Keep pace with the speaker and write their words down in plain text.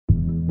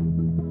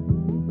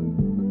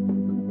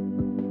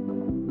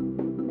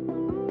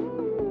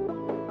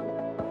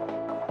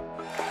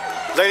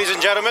Ladies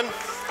and gentlemen,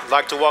 I'd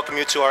like to welcome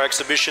you to our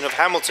exhibition of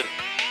Hamilton.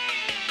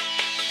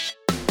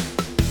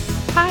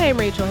 Hi, I'm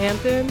Rachel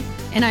Hampton.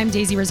 And I'm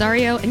Daisy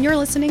Rosario, and you're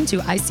listening to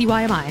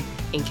ICYMI,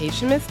 In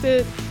case you missed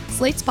it,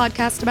 Slate's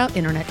podcast about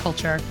internet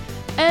culture.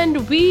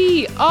 And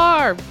we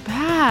are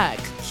back.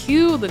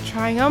 Cue the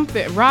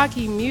triumphant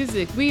Rocky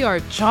music. We are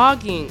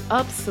jogging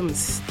up some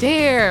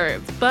stairs.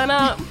 In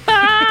Philadelphia.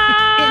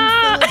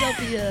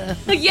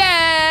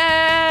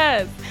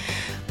 Yes!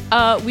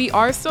 We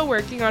are still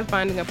working on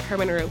finding a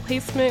permanent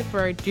replacement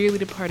for our dearly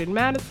departed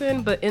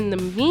Madison, but in the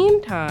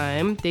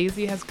meantime,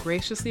 Daisy has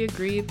graciously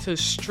agreed to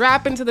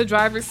strap into the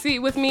driver's seat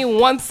with me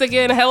once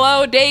again.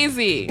 Hello,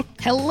 Daisy.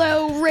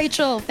 Hello,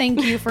 Rachel.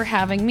 Thank you for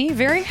having me.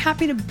 Very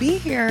happy to be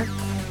here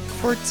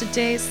for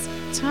today's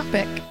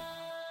topic.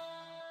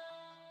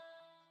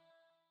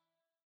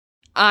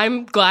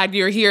 I'm glad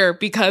you're here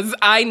because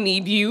I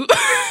need you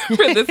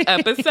for this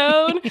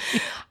episode.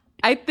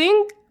 I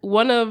think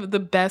one of the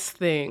best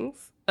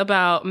things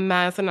about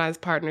Madison and I's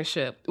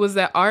partnership was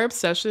that our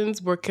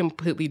obsessions were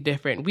completely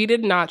different. We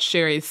did not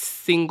share a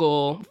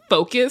single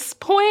focus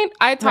point.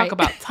 I talk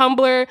about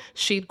Tumblr,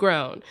 she'd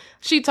grown.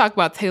 She'd talk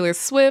about Taylor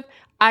Swift,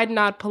 I'd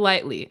nod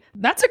politely.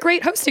 That's a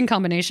great hosting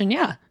combination,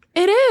 yeah.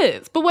 It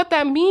is. But what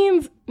that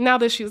means now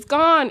that she's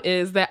gone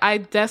is that I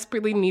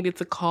desperately needed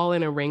to call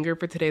in a ringer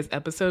for today's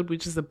episode,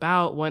 which is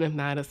about one of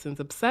Madison's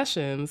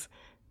obsessions,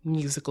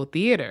 musical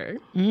theater.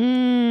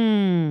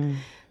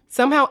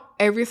 Somehow,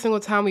 every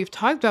single time we've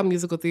talked about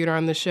musical theater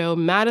on the show,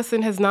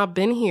 Madison has not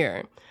been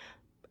here.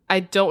 I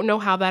don't know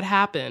how that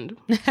happened.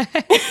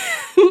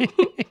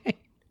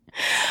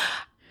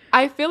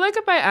 I feel like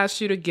if I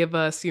asked you to give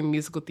us your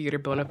musical theater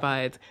bona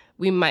fides,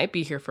 we might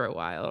be here for a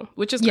while,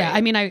 which is great. Yeah, I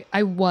mean,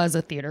 I was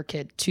a theater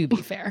kid, to be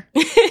fair.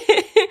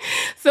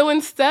 So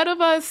instead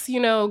of us,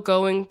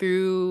 going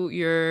through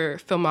your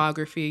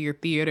filmography, your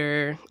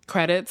theater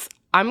credits,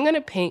 I'm going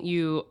to paint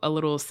you a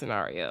little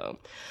scenario.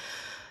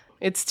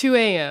 It's 2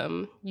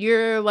 a.m.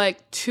 You're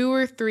like 2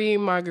 or 3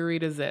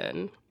 margaritas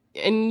in,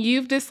 and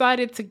you've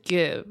decided to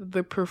give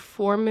the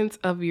performance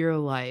of your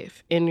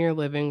life in your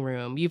living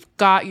room. You've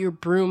got your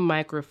broom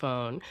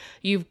microphone.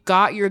 You've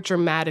got your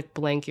dramatic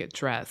blanket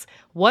dress.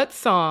 What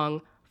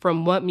song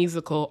from what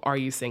musical are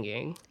you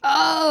singing?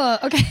 Oh,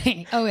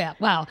 okay. Oh, yeah.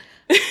 Wow.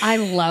 I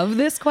love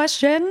this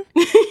question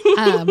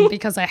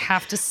because I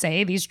have to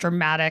say these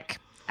dramatic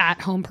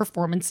at-home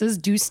performances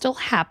do still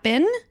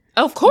happen.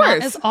 Of course.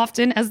 Not as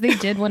often as they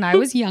did when I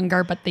was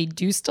younger, but they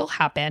do still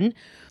happen.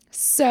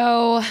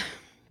 So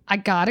I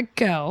gotta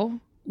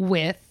go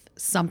with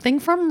something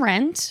from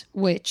Rent,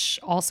 which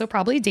also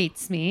probably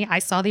dates me. I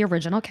saw the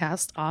original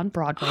cast on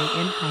Broadway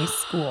in high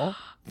school.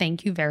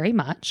 Thank you very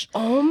much.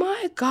 Oh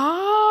my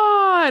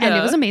God. And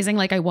it was amazing.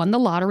 Like, I won the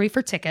lottery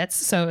for tickets,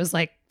 so it was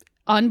like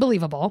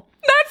unbelievable.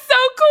 That's so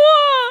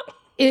cool.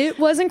 It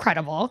was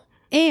incredible.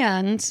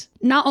 And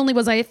not only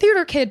was I a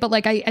theater kid, but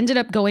like I ended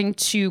up going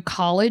to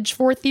college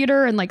for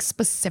theater and like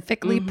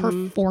specifically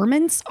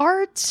performance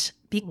art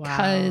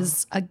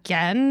because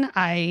again,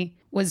 I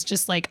was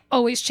just like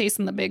always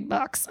chasing the big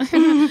bucks.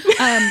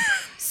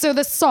 So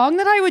the song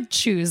that I would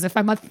choose, if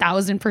I'm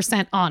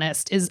 1,000%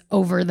 honest, is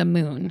Over the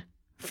Moon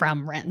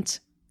from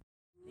Rent.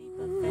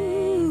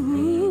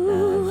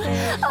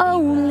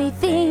 Only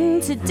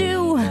thing to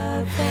do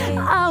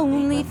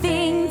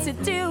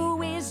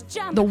is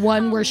jump. The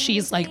one where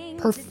she's like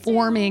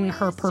performing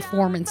her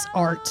performance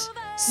art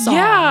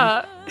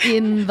song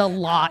in the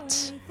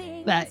lot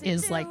that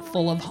is like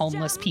full of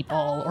homeless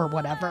people or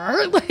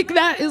whatever. Like,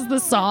 that is the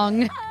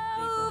song.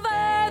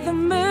 Over the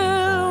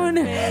moon,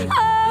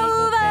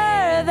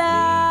 over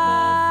the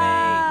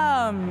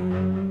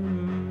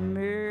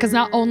Because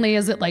not only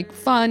is it like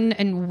fun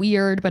and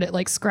weird, but it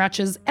like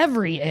scratches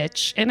every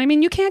itch. And I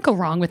mean, you can't go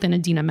wrong with an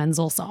Idina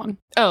Menzel song.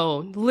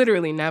 Oh,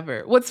 literally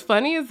never. What's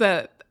funny is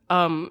that,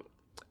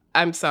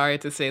 I'm sorry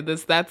to say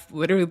this, that's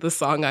literally the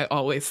song I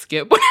always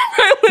skip whenever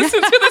I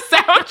listen to the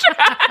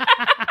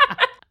soundtrack.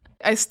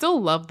 I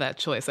still love that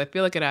choice. I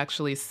feel like it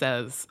actually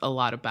says a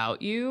lot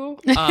about you.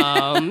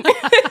 I'm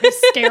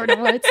scared of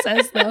what it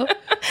says, though.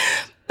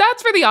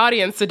 That's for the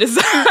audience to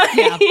decide.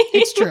 Yeah,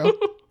 it's true.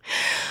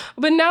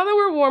 But now that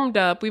we're warmed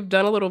up, we've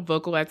done a little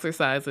vocal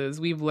exercises,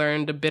 we've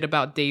learned a bit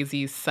about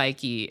Daisy's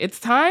psyche. It's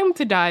time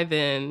to dive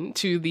in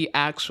to the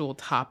actual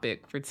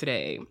topic for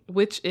today,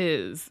 which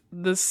is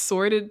the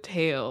sordid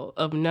tale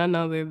of none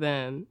other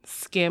than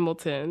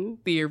Scamilton,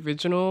 the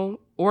original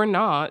or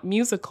not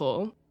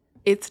musical.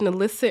 It's an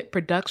illicit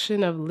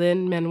production of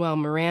Lin-Manuel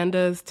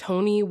Miranda's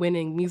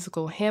Tony-winning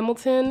musical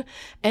Hamilton,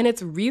 and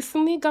it's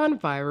recently gone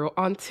viral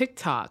on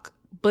TikTok,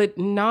 but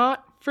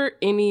not for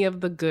any of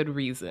the good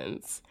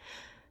reasons.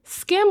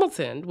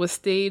 Scamilton was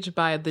staged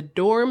by the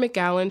Door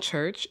McAllen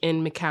Church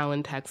in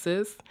McAllen,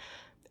 Texas,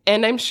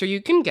 and I'm sure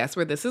you can guess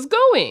where this is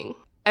going.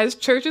 As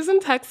churches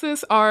in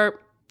Texas are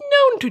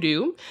known to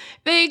do,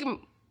 they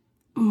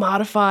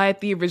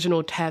modified the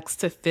original text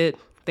to fit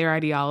their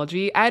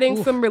ideology,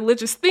 adding some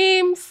religious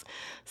themes,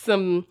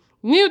 some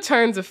new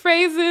turns of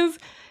phrases,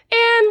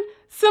 and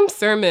some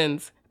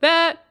sermons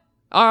that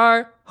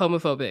are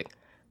homophobic.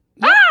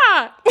 Yep.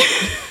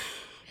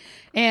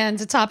 And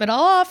to top it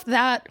all off,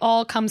 that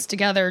all comes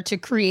together to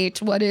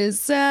create what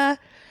is,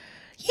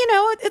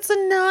 it's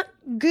a not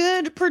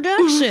good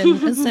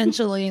production,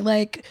 essentially.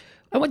 Like,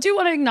 I do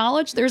want to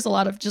acknowledge there's a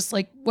lot of just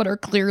like what are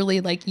clearly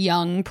like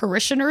young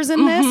parishioners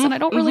in this, and I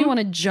don't really want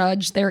to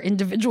judge their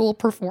individual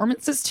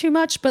performances too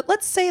much, but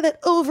let's say that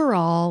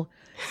overall,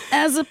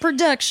 as a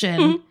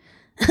production,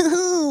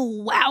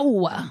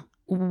 wow.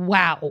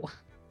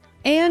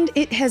 And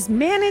it has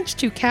managed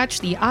to catch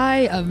the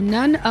eye of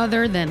none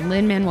other than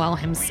Lin-Manuel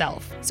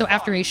himself. So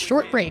after a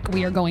short break,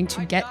 we are going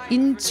to get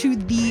into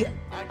the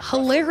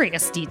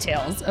hilarious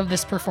details of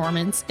this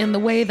performance in the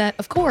way that,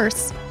 of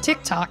course,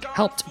 TikTok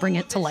helped bring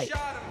it to light.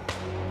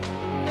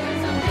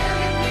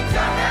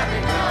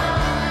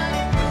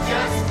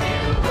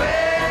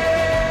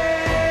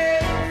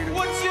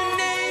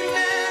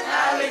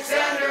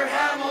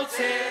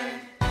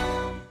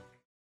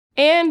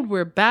 And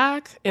we're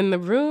back in the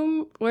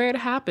room where it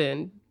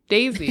happened.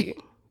 Daisy,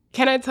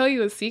 can I tell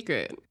you a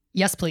secret?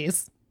 Yes,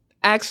 please.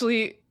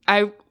 Actually,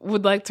 I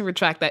would like to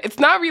retract that. It's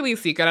not really a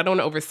secret. I don't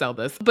want to oversell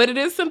this, but it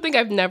is something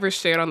I've never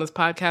shared on this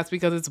podcast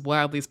because it's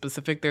wildly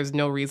specific. There's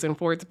no reason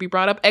for it to be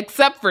brought up,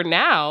 except for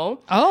now.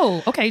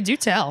 Oh, okay. Do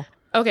tell.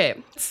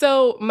 Okay,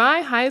 so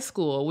my high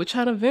school, which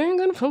had a very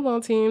good football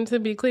team, to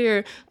be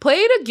clear,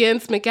 played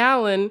against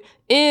McAllen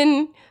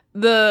in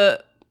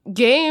the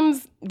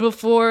games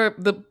before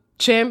the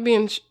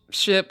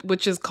championship,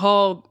 which is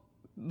called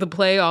the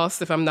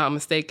playoffs, if I'm not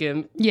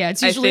mistaken. Yeah,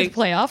 it's usually the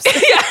playoffs.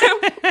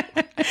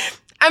 Yeah.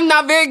 I'm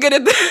not very good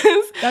at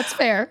this. That's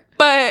fair.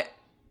 But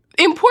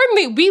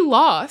importantly, we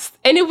lost.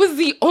 And it was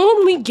the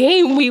only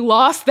game we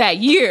lost that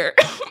year.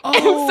 Oh.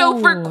 And so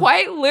for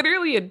quite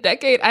literally a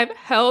decade, I've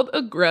held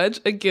a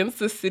grudge against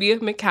the city of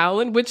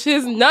McAllen, which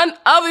is none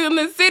other than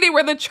the city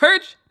where the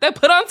church that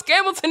put on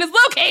Scamilton is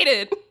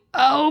located.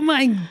 Oh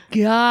my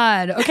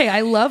God. Okay, I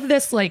love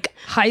this like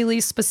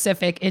highly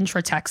specific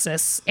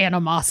intra-Texas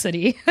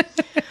animosity.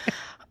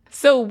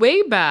 So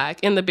way back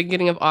in the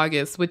beginning of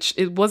August, which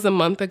it was a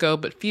month ago,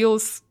 but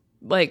feels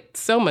like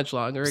so much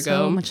longer ago.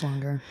 So much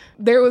longer.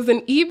 There was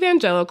an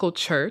evangelical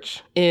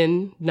church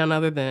in none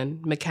other than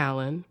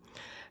McAllen,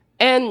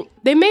 and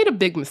they made a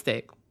big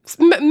mistake.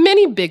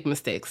 Many big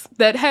mistakes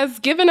that has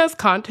given us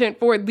content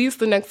for at least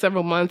the next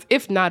several months,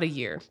 if not a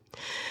year.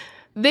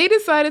 They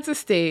decided to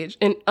stage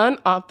an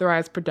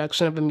unauthorized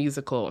production of a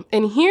musical.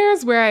 And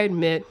here's where I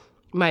admit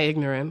my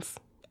ignorance.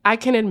 I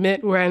can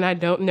admit when I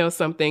don't know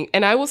something.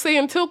 And I will say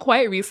until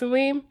quite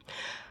recently,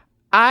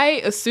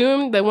 I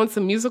assumed that once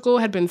a musical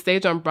had been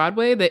staged on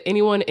Broadway, that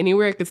anyone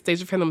anywhere could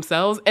stage it for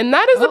themselves. And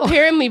that is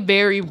apparently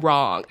very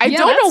wrong. I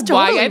don't know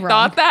why I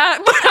thought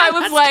that, but I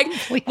was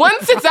like,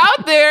 once it's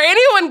out there,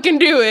 anyone can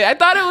do it. I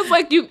thought it was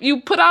like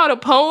you put out a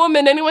poem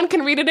and anyone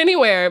can read it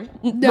anywhere.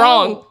 No,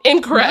 wrong.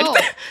 Incorrect. No,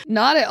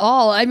 not at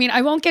all. I mean,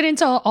 I won't get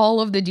into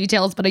all of the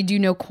details, but I do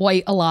know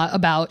quite a lot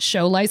about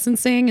show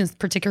licensing, and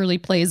particularly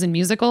plays and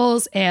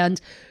musicals. And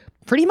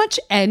pretty much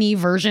any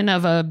version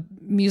of a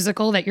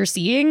musical that you're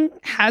seeing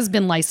has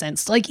been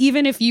licensed. Like,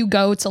 even if you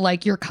go to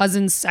like your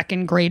cousin's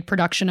second grade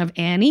production of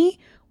Annie,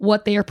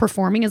 what they are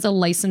performing is a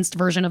licensed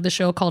version of the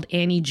show called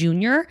Annie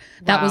Jr.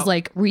 that was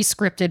like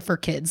re-scripted for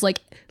kids. Like,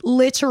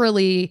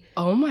 literally,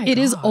 it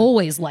is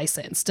always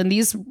licensed. And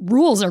these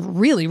rules are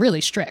really,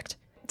 really strict.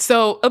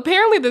 So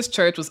apparently this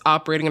church was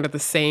operating under the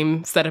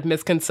same set of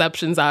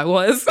misconceptions I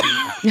was,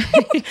 which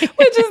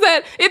is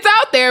that it's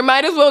out there,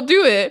 might as well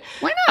do it.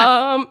 Why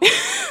not?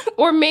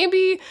 Or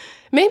maybe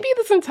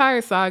this entire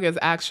saga is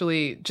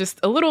actually just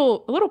a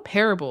little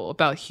parable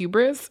about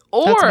hubris.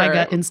 Or that's my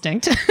gut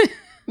instinct.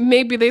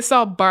 Maybe they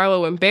saw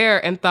Barlow and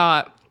Bear and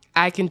thought,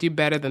 I can do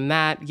better than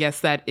that. Yes,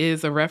 that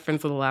is a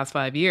reference to the last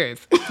 5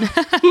 years.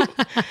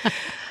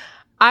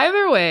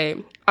 Either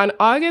way, on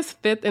August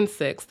 5th and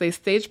 6th, they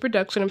staged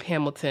production of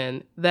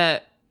Hamilton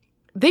that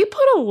they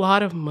put a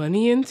lot of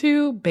money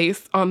into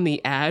based on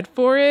the ad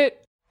for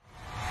it.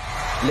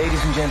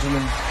 Ladies and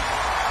gentlemen,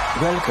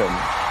 welcome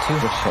to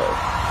the show.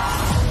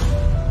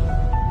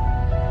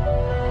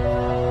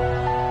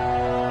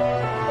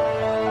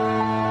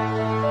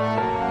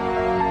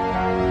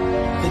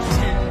 The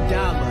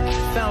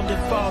 $10 founding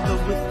father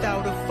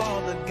without a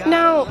father.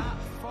 Now,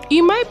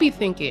 you might be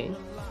thinking,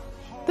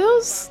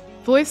 those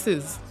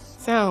voices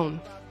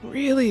sound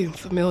really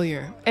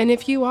familiar. And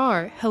if you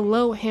are,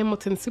 hello,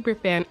 Hamilton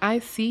superfan, I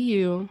see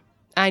you,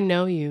 I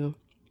know you,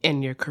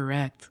 and you're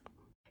correct.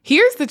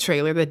 Here's the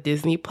trailer that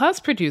Disney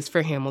Plus produced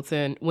for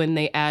Hamilton when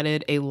they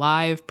added a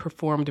live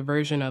performed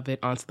version of it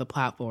onto the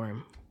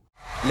platform.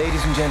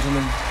 Ladies and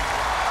gentlemen,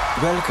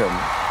 welcome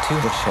to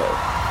the show.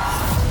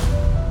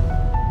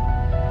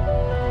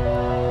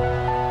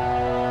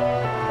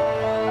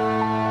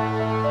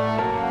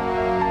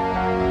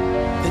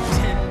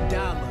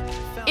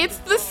 It's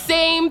the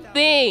same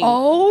thing.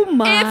 Oh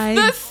my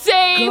It's the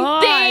same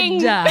God.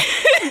 thing. I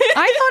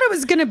thought it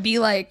was going to be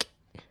like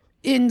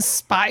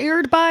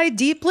inspired by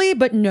deeply,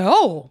 but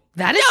no,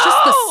 that is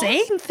just the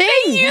same thing.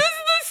 They use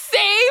the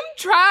same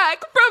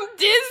track from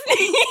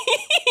Disney.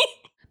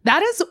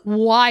 That is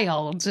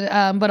wild.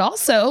 But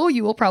also,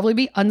 you will probably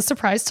be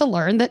unsurprised to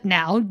learn that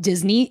now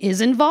Disney is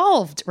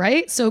involved,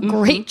 right? So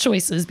great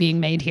choices being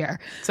made here.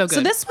 So good.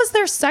 So this was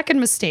their second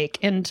mistake.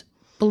 And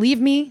believe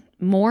me,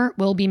 more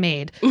will be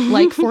made.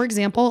 Like, for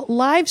example,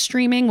 live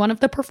streaming one of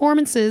the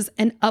performances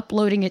and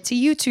uploading it to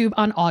YouTube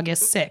on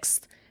August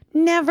 6th.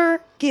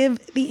 Never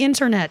give the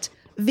internet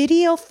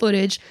video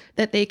footage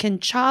that they can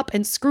chop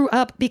and screw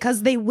up,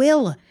 because they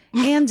will.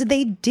 And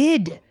they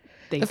did.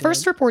 The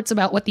first reports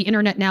about what the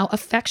internet now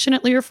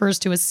affectionately refers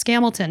to as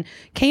Scamilton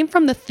came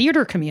from the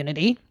theater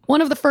community.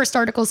 One of the first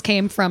articles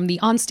came from the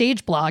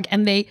Onstage blog,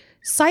 and they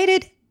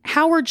cited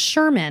Howard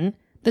Sherman,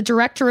 the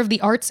director of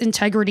the Arts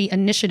Integrity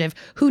Initiative,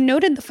 who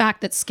noted the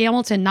fact that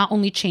Scamilton not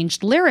only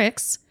changed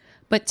lyrics,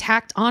 but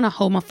tacked on a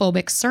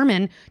homophobic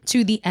sermon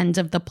to the end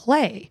of the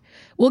play.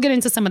 We'll get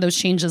into some of those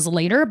changes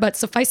later, but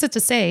suffice it to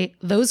say,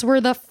 those were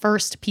the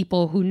first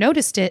people who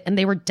noticed it, and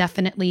they were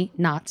definitely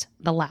not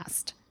the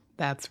last.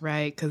 That's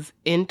right, because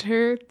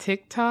enter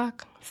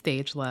TikTok,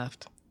 stage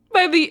left.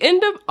 By the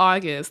end of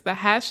August, the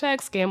hashtag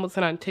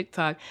Scamilton on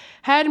TikTok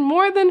had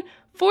more than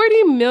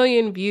 40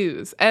 million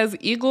views as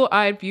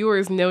eagle-eyed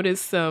viewers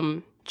noticed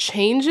some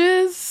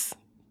changes.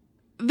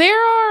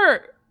 There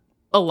are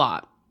a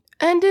lot.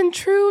 And in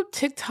true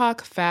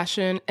TikTok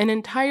fashion, an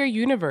entire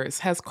universe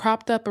has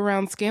cropped up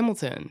around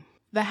Scamilton.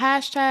 The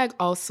hashtag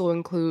also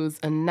includes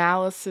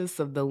analysis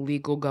of the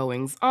legal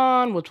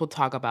goings-on, which we'll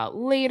talk about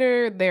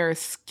later. There are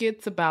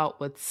skits about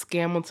what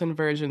Scamilton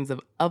versions of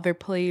other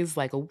plays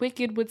like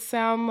Wicked would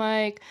sound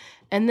like.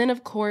 And then,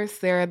 of course,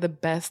 there are the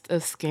best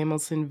of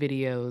Scamilton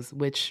videos,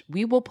 which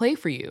we will play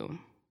for you.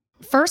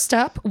 First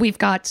up, we've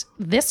got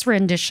this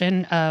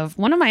rendition of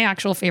one of my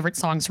actual favorite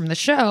songs from the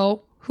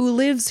show, Who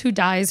Lives, Who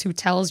Dies, Who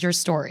Tells Your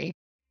Story.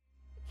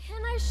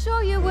 Can I show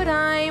you what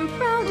I'm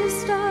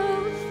proudest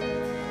of?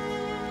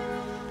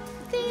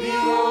 The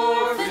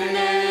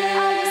orphanage.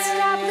 I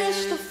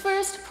established the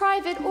first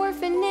private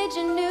orphanage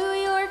in New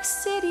York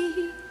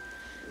City.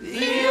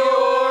 The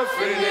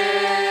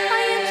orphanage.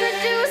 I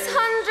introduce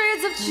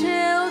hundreds of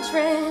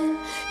children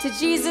to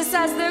Jesus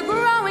as they're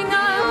growing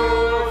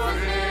up.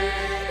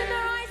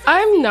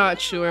 I'm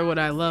not sure what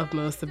I love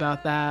most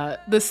about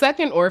that. The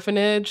second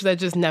orphanage that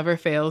just never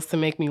fails to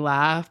make me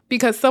laugh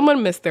because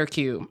someone missed their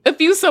cue. A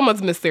few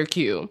someone's missed their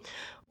cue.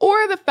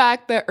 Or the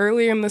fact that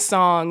earlier in the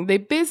song, they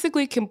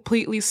basically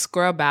completely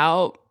scrub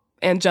out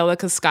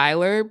Angelica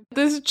Schuyler.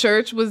 This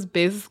church was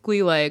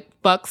basically like,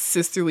 fuck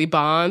sisterly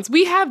bonds.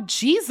 We have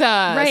Jesus.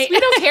 Right. We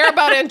don't care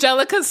about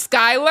Angelica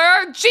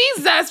Schuyler.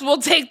 Jesus will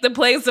take the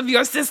place of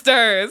your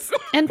sisters.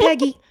 And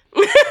Peggy.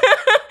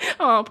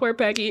 Oh, poor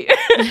Peggy.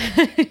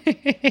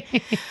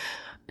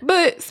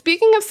 But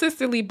speaking of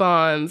sisterly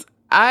bonds,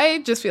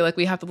 I just feel like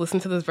we have to listen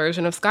to this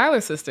version of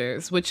Schuyler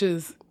Sisters, which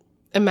is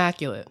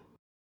immaculate.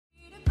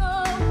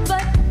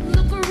 But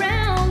look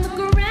around,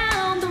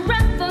 the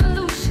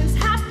revolution's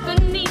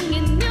happening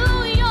in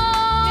New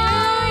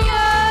York.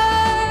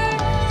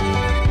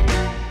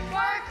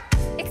 Work.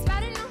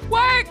 Excited.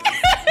 Work!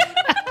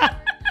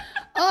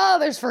 Oh,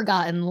 there's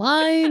forgotten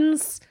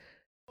lines.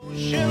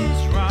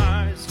 Oceans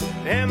rise,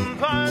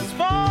 empires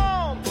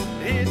fall.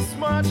 It's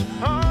much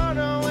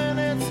harder when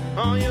it's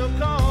on your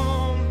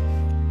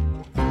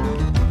gone.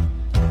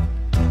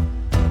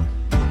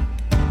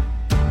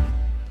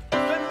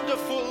 Send a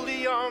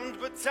fully armed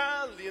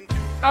battalion.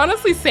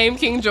 Honestly, same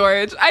King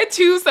George. I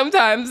too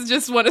sometimes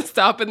just want to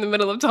stop in the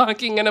middle of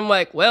talking and I'm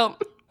like, well,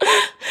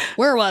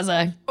 Where was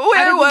I?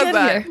 where was get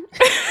I?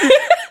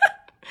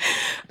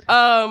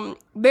 here?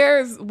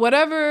 There's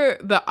whatever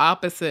the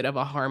opposite of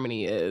a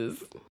harmony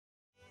is.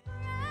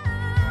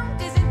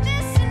 Isn't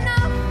this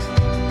enough?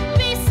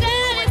 Be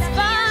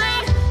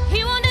satisfied.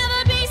 He will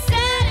never be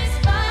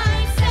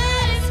satisfied.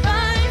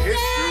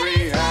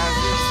 History has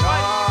its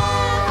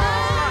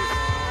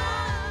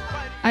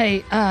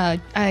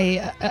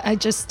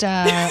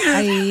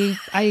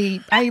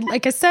I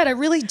like I said, I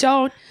really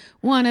don't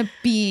want to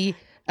be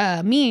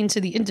mean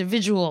to the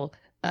individual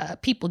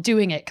people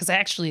doing it, because I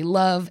actually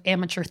love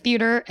amateur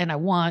theater and I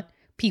want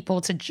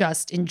people to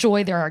just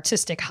enjoy their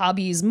artistic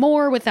hobbies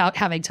more without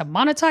having to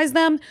monetize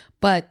them.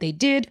 But they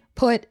did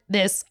put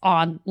this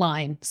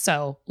online,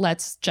 so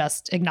let's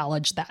just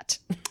acknowledge that.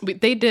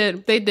 They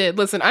did.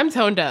 Listen, I'm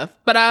tone deaf,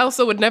 but I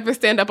also would never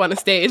stand up on a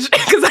stage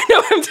because I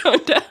know I'm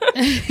tone deaf.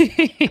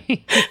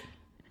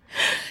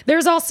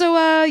 There's also,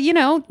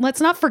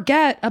 let's not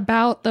forget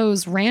about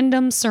those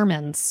random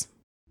sermons.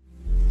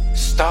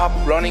 Stop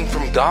running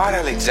from God,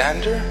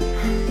 Alexander.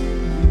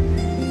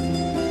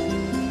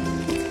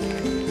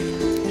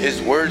 His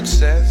word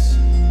says,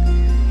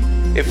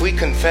 if we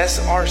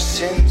confess our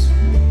sins,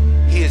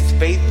 he is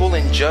faithful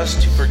and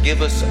just to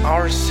forgive us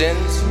our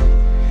sins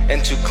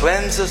and to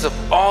cleanse us of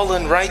all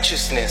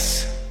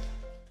unrighteousness.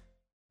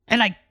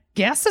 And I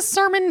guess a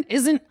sermon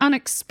isn't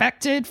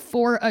unexpected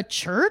for a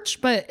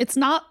church, but it's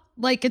not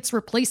like it's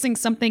replacing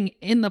something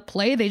in the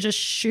play. They just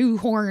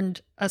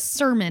shoehorned a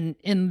sermon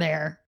in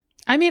there.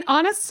 I mean,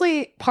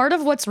 honestly, part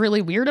of what's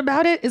really weird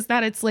about it is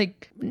that it's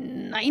like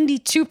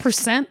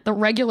 92% the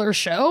regular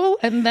show,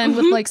 and then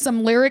with like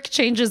some lyric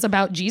changes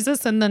about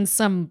Jesus and then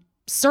some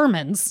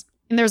sermons.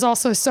 And there's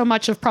also so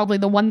much of probably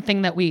the one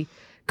thing that we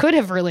could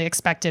have really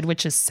expected,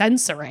 which is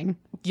censoring.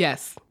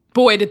 Yes.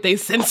 Boy, did they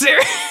censor.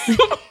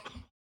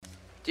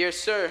 Dear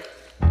sir,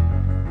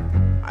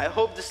 I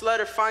hope this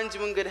letter finds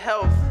you in good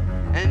health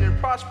and in a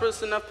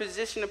prosperous enough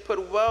position to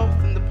put wealth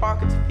in the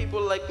pockets of people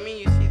like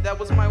me. You see, that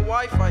was my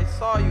wife I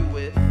saw you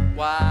with.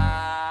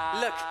 Wow.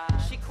 Look,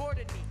 she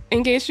courted me.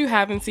 In case you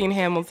haven't seen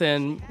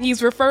Hamilton,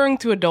 he's referring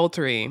to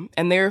adultery,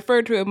 and they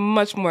refer to it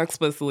much more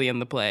explicitly in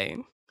the play.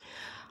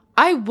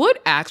 I would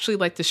actually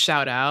like to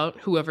shout out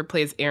whoever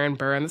plays Aaron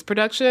Burr in this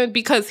production,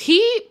 because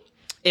he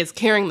is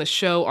carrying the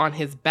show on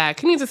his back.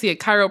 He needs to see a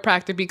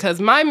chiropractor because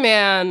my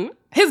man,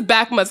 his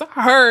back must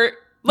hurt.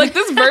 Like,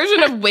 this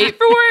version of Wait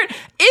For It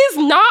is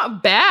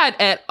not bad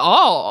at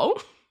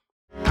all.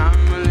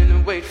 I'm willing to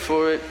wait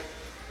for it.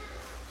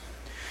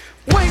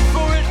 Wait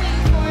for it.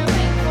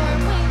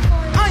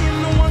 I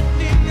am the one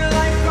thing your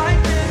life I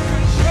can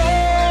control.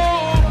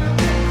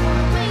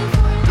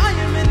 I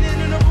am an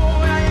inner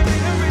boy, I am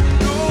an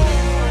original.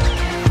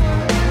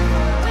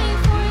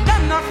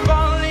 I'm not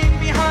falling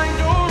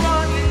behind or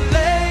running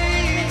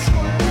late.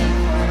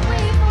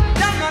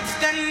 I'm not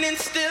standing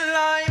still,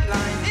 I'm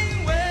lying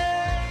in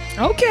wait.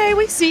 Okay,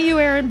 we see you,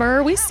 Aaron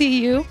Burr. We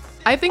see you.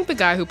 I think the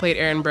guy who played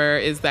Aaron Burr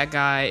is that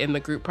guy in the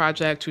group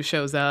project who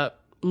shows up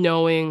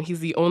knowing he's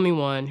the only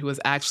one who has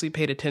actually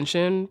paid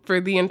attention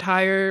for the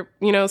entire,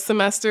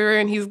 semester,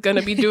 and he's going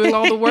to be doing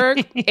all the work.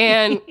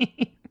 And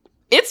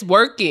it's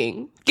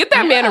working. Get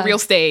that man a real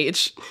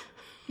stage.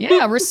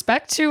 Yeah,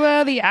 respect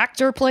to the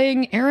actor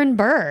playing Aaron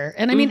Burr.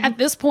 And I mean, at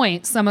this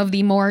point, some of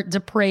the more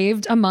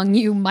depraved among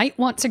you might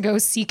want to go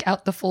seek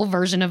out the full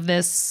version of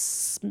this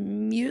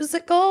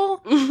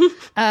musical.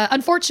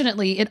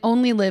 Unfortunately, it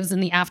only lives in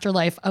the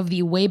afterlife of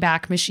the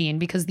Wayback Machine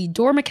because the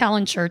Door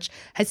McAllen Church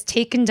has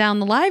taken down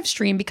the live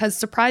stream because,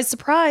 surprise,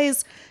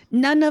 surprise,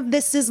 none of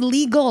this is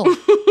legal.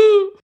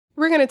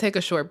 We're going to take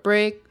a short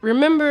break.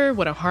 Remember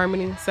what a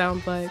harmony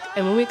sounds like.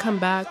 And when we come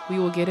back, we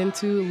will get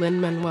into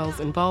Lin-Manuel's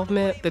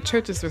involvement, the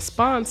church's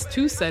response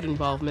to said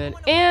involvement,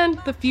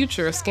 and the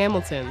future of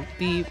Scamilton,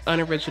 the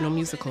unoriginal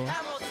musical.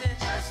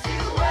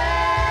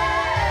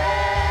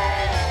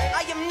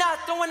 I am not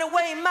throwing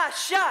away my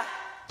shot.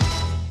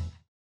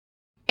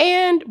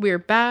 And we're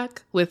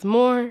back with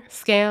more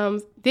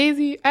scams.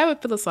 Daisy, I have a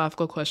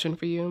philosophical question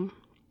for you.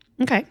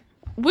 Okay.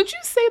 Would you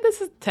say this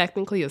is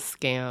technically a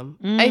scam?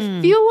 I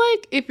feel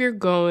like if you're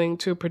going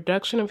to a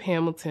production of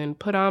Hamilton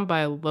put on by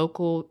a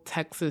local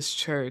Texas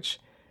church,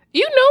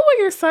 you know what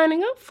you're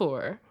signing up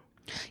for.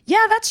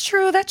 Yeah, that's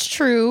true. That's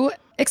true.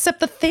 Except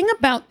the thing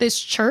about this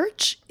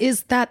church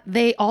is that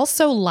they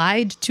also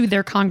lied to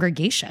their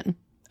congregation.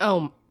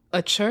 Oh,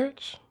 a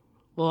church?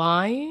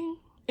 Lying?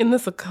 In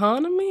this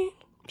economy?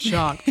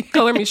 Shocked.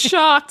 Color me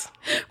shocked.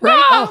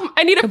 Right? Oh,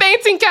 I need a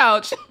fainting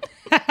couch.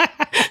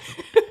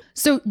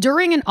 So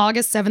during an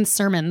August 7th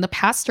sermon, the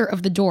pastor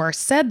of the Door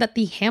said that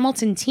the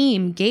Hamilton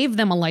team gave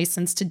them a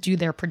license to do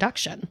their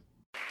production.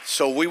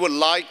 So we would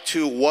like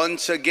to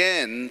once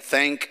again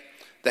thank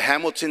the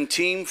Hamilton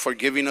team for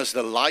giving us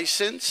the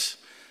license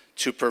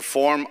to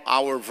perform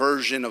our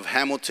version of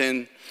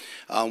Hamilton.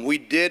 We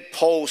did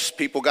post,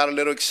 people got a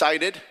little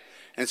excited,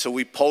 and so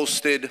we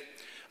posted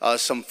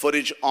some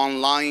footage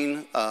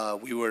online.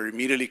 We were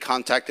immediately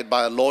contacted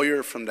by a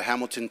lawyer from the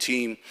Hamilton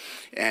team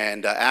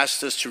and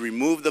asked us to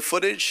remove the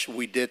footage.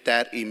 We did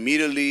that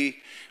immediately.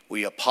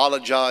 We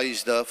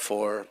apologized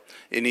for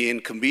any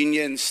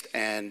inconvenience,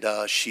 and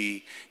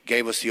she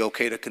gave us the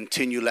okay to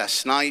continue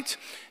last night.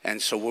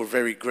 And so we're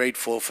very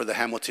grateful for the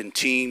Hamilton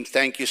team.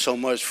 Thank you so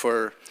much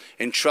for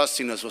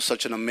entrusting us with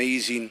such an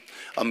amazing,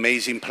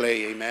 amazing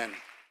play. Amen.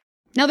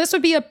 Now, this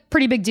would be a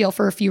pretty big deal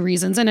for a few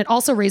reasons, and it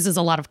also raises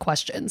a lot of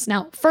questions.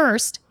 Now,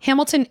 first,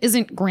 Hamilton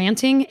isn't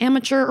granting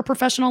amateur or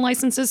professional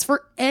licenses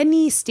for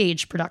any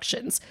stage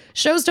productions.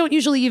 Shows don't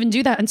usually even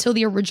do that until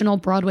the original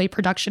Broadway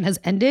production has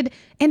ended,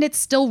 and it's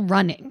still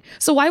running.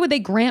 So why would they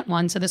grant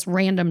one to this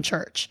random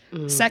church?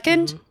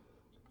 Second,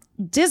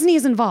 Disney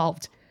is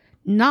involved.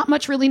 Not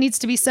much really needs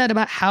to be said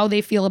about how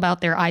they feel about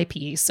their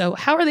IP. So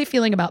how are they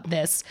feeling about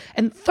this?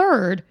 And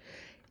third,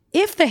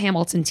 if the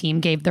Hamilton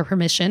team gave their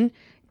permission,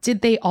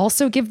 did they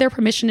also give their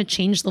permission to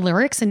change the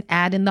lyrics and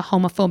add in the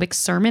homophobic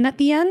sermon at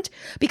the end?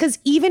 Because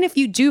even if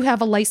you do have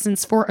a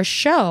license for a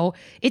show,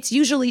 it's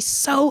usually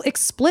so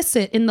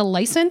explicit in the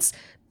license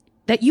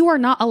that you are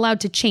not allowed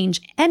to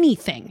change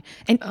anything.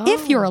 And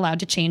if you're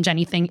allowed to change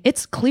anything,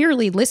 it's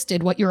clearly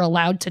listed what you're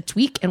allowed to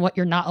tweak and what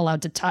you're not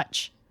allowed to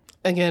touch.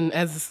 Again,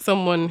 as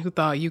someone who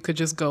thought you could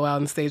just go out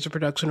and stage a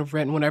production of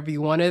Rent whenever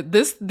you wanted,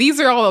 these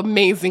are all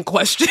amazing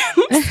questions.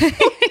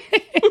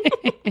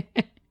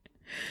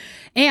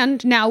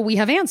 And now we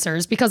have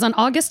answers, because on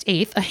August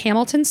 8th, a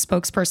Hamilton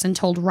spokesperson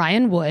told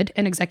Ryan Wood,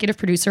 an executive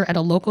producer at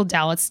a local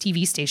Dallas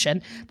TV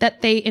station,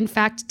 that they, in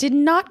fact, did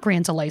not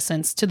grant a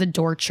license to the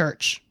Door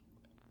Church.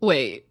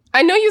 Wait,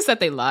 I know you said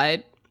they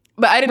lied.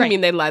 But I didn't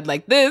mean they lied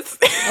like this.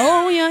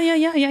 Oh,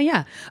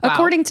 yeah. Wow.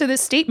 According to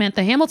this statement,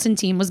 the Hamilton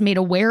team was made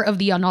aware of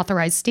the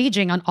unauthorized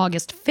staging on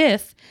August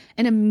 5th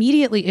and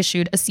immediately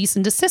issued a cease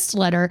and desist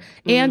letter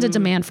and a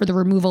demand for the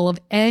removal of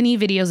any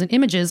videos and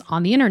images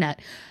on the internet.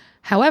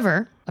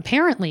 However,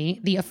 apparently,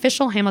 the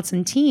official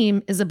Hamilton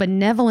team is a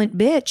benevolent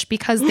bitch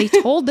because they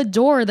told the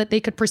Door that they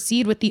could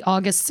proceed with the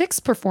August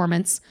 6th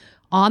performance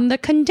on the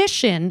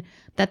condition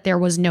that there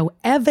was no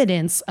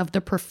evidence of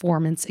the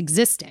performance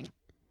existing.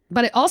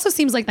 But it also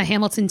seems like the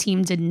Hamilton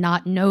team did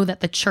not know that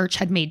the church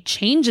had made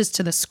changes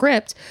to the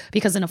script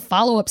because in a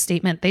follow-up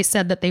statement, they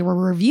said that they were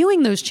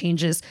reviewing those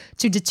changes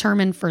to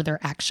determine further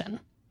action.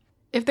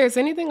 If there's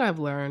anything I've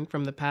learned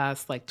from the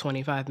past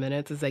 25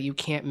 minutes is that you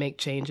can't make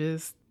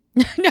changes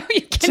No,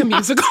 you cannot. to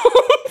musicals.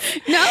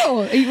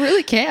 No, you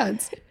really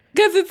can't.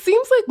 Because it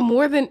seems like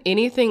more than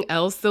anything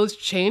else, those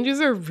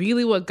changes are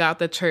really what got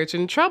the church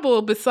in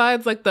trouble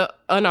besides the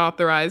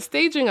unauthorized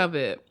staging of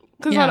it.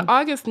 Because on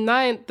August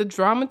 9th, the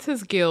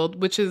Dramatists Guild,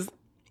 which is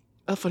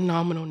a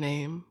phenomenal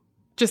name,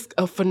 just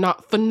a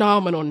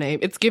phenomenal name.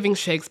 It's giving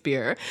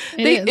Shakespeare.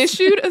 They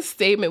issued a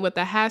statement with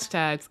the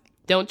hashtags,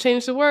 "Don't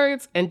change the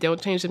words" and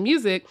 "Don't change the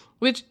music,"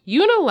 which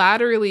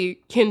unilaterally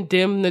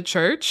condemn the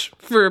church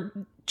for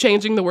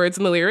changing the words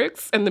and the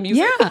lyrics and the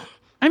music. Yeah.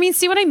 I mean,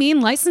 see what I mean?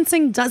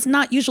 Licensing does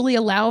not usually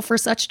allow for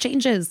such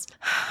changes.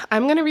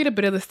 I'm going to read a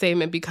bit of the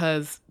statement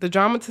because the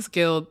Dramatists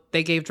Guild,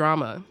 they gave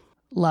drama.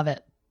 Love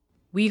it.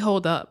 We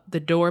hold up the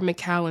Door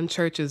McAllen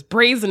Church's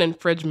brazen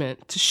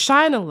infringement to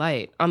shine a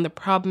light on the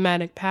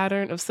problematic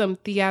pattern of some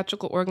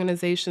theatrical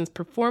organizations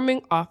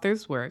performing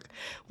authors' work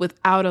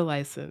without a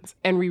license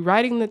and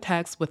rewriting the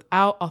text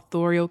without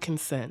authorial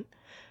consent.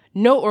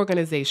 No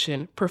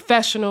organization,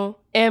 professional,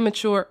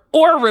 amateur,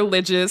 or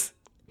religious,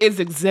 is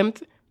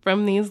exempt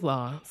from these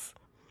laws.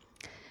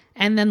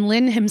 And then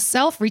Lynn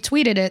himself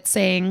retweeted it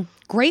saying,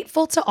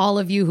 "Grateful to all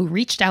of you who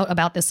reached out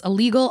about this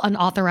illegal,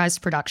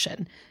 unauthorized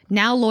production.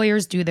 Now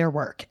lawyers do their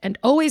work. And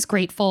always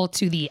grateful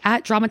to the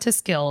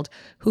 @Dramatists Guild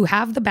who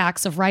have the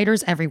backs of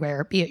writers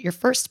everywhere, be it your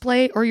first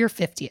play or your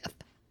 50th.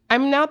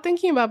 I'm now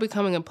thinking about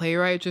becoming a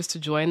playwright just to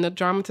join the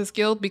Dramatists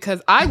Guild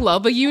because I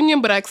love a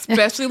union, but I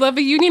especially love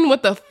a union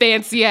with a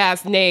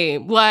fancy-ass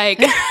name.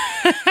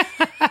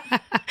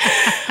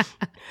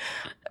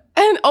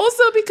 And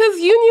also because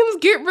unions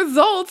get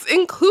results,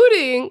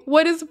 including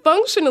what is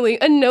functionally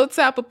a notes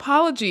app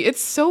apology.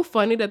 It's so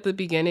funny that at the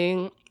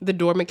beginning, the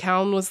Door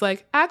McAllen was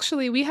like,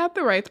 actually, we have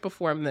the right to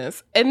perform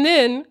this. And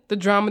then the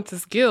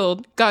Dramatists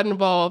Guild got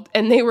involved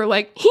and they were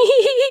like,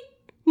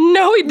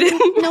 no, we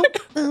didn't. Nope.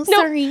 Oh,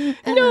 sorry.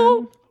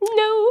 No.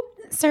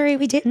 Sorry,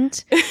 we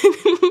didn't.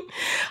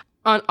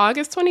 On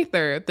August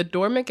 23rd, the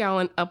Door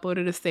McAllen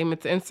uploaded a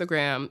statement to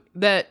Instagram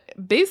that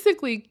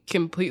basically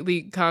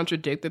completely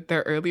contradicted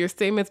their earlier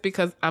statements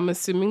because I'm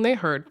assuming they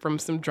heard from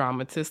some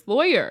dramatist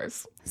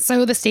lawyers.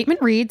 So the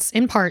statement reads,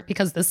 in part,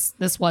 because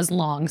this was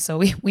long,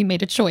 so we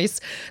made a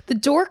choice. The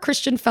Door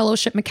Christian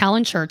Fellowship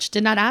McAllen Church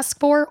did not ask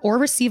for or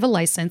receive a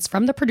license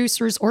from the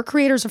producers or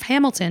creators of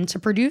Hamilton to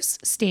produce,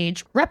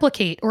 stage,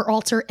 replicate, or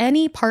alter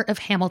any part of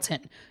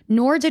Hamilton,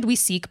 nor did we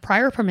seek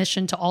prior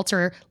permission to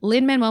alter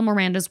Lin-Manuel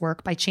Miranda's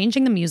work by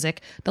changing the music,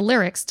 the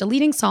lyrics,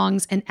 deleting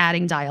songs, and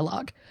adding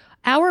dialogue.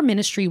 Our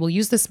ministry will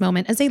use this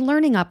moment as a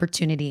learning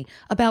opportunity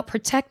about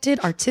protected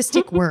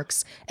artistic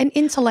works and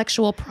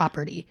intellectual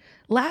property.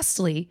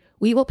 Lastly,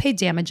 we will pay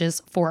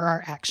damages for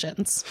our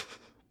actions.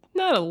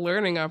 Not a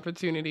learning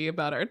opportunity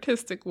about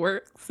artistic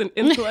works and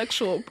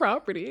intellectual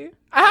property.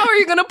 How are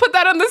you going to put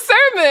that on the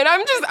sermon?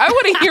 I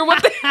want to hear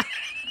what I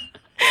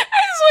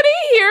just want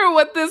to hear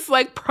what this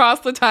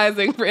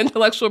proselytizing for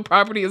intellectual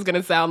property is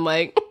going to sound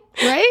like.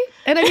 Right?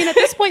 And I mean, at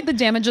this point, the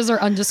damages are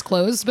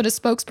undisclosed, but a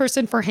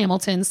spokesperson for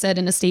Hamilton said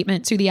in a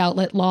statement to the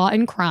outlet Law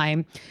and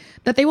Crime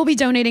that they will be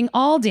donating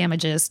all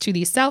damages to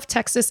the South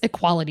Texas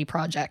Equality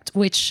Project,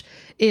 which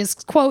is,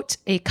 quote,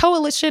 a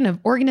coalition of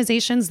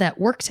organizations that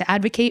work to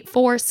advocate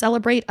for,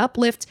 celebrate,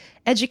 uplift,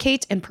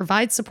 educate, and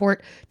provide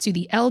support to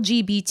the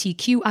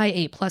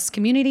LGBTQIA+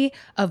 community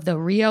of the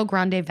Rio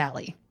Grande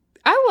Valley.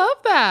 I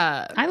love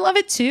that. I love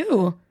it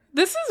too.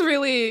 This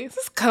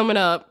is coming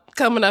up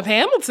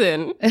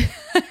Hamilton.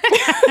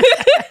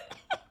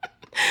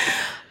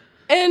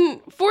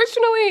 And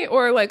fortunately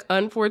or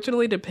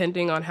unfortunately,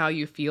 depending on how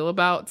you feel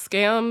about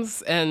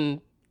scams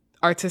and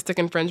artistic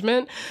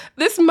infringement,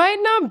 this might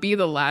not be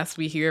the last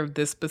we hear of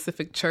this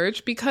specific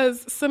church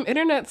because some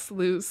internet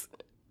sleuths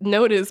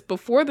noticed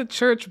before the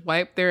church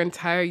wiped their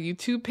entire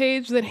YouTube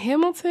page that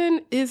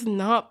Hamilton is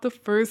not the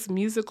first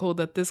musical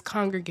that this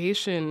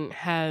congregation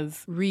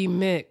has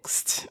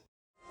remixed.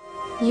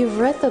 You've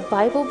read the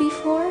Bible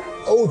before?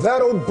 Oh,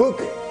 that old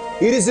book.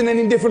 It isn't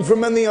any different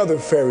from any other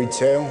fairy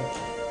tale.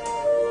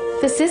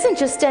 This isn't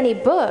just any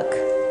book.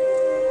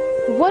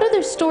 What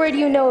other story do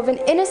you know of an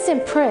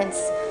innocent prince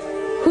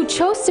who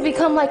chose to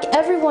become like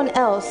everyone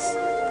else,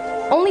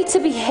 only to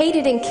be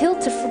hated and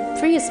killed to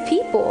free his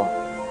people?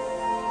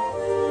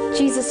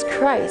 Jesus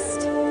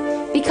Christ.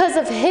 Because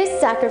of his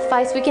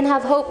sacrifice, we can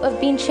have hope of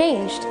being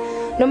changed.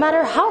 no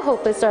matter how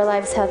hopeless our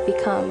lives have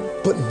become.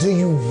 But do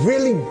you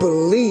really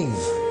believe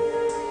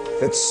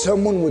that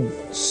someone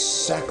would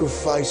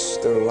sacrifice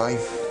their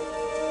life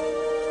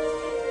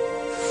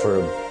for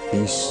a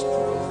beast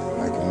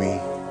like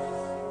me?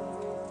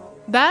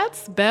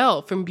 That's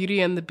Belle from Beauty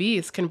and the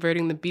Beast,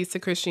 converting the beast to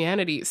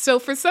Christianity. So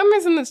for some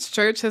reason, this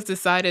church has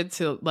decided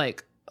to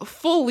like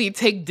fully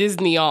take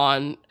Disney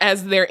on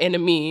as their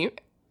enemy.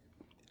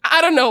 I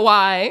don't know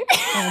why.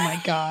 Oh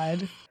my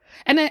God.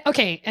 And then,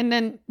 okay, and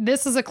then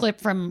this is a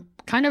clip from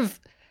kind of,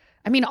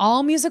 I mean,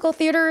 all musical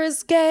theater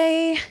is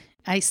gay.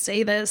 I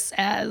say this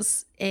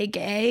as a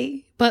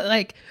gay, but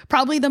like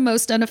probably the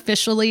most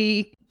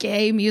unofficially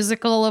gay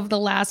musical of the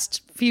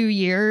last few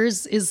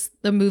years is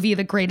the movie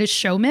The Greatest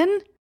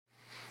Showman.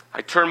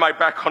 I turned my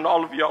back on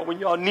all of y'all when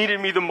y'all needed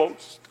me the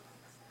most.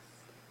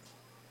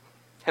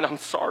 And I'm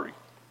sorry.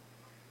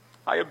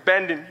 I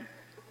abandoned you.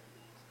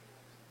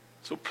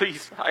 So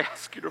please, I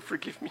ask you to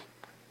forgive me.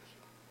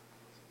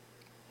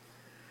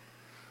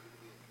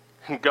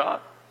 And God,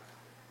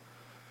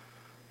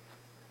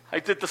 I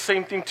did the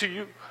same thing to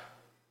you.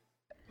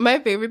 My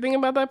favorite thing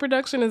about that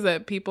production is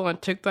that people on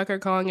TikTok are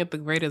calling it the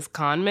greatest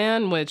con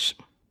man, which,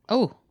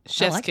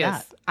 chef's like kiss.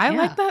 that. I Yeah.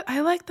 like that. I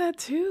like that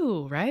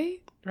too,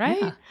 right?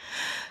 Yeah.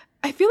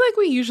 I feel like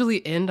we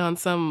usually end on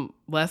some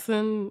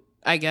lesson,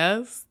 I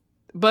guess.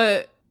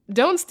 But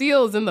don't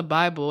steal is in the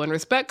Bible, and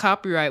respect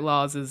copyright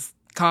laws is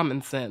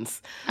common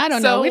sense. I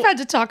don't know. We've had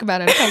to talk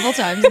about it a couple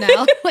times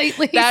now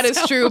lately. That is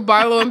true.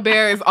 Barlow and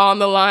Bear is on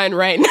the line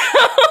right now.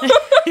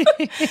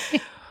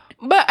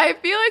 But I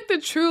feel like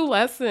the true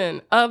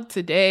lesson of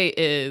today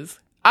is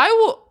I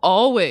will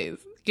always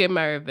get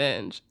my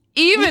revenge,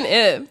 even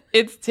if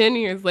it's 10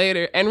 years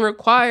later and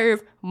requires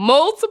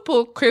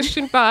multiple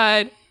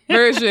Christian-fied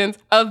versions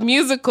of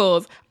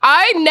musicals.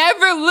 I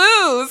never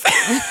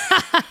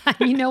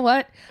lose. You know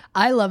what?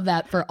 I love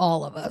that for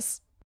all of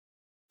us.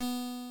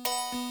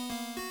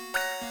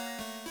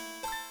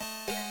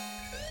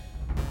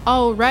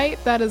 All right,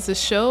 that is the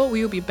show.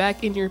 We will be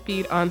back in your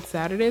feed on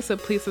Saturday, so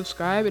please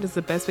subscribe. It is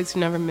the best way to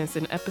never miss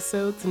an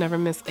episode, to never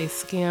miss a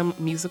scam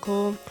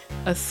musical,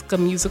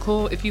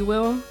 if you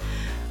will.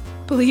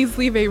 Please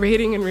leave a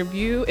rating and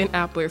review in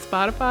Apple or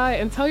Spotify,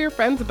 and tell your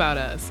friends about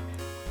us.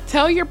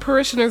 Tell your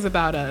parishioners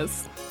about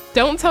us.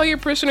 Don't tell your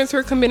parishioners who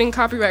are committing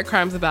copyright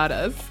crimes about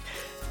us.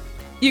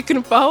 You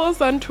can follow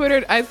us on Twitter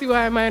at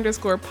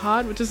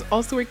ICYMI_pod, which is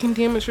also where you can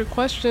DM us your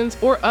questions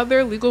or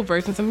other legal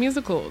versions of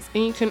musicals.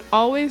 And you can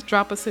always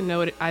drop us a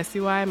note at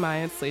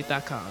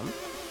ICYMI@slate.com.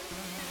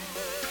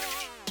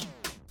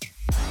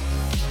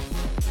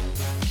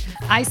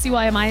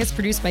 ICYMI is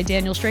produced by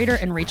Daniel Schrader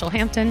and Rachel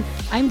Hampton.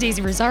 I'm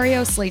Daisy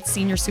Rosario, Slate's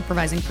Senior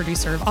Supervising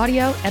Producer of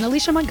Audio, and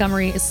Alicia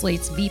Montgomery is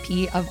Slate's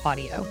VP of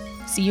Audio.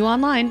 See you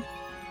online.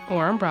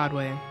 Or on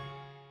Broadway.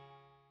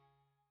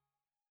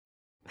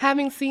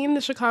 Having seen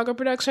the Chicago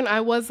production, I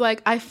was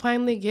like, I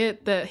finally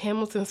get that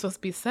Hamilton's supposed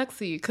to be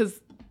sexy,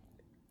 because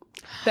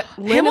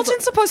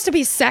Hamilton's supposed to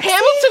be sexy?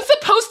 Hamilton's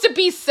supposed to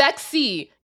be sexy.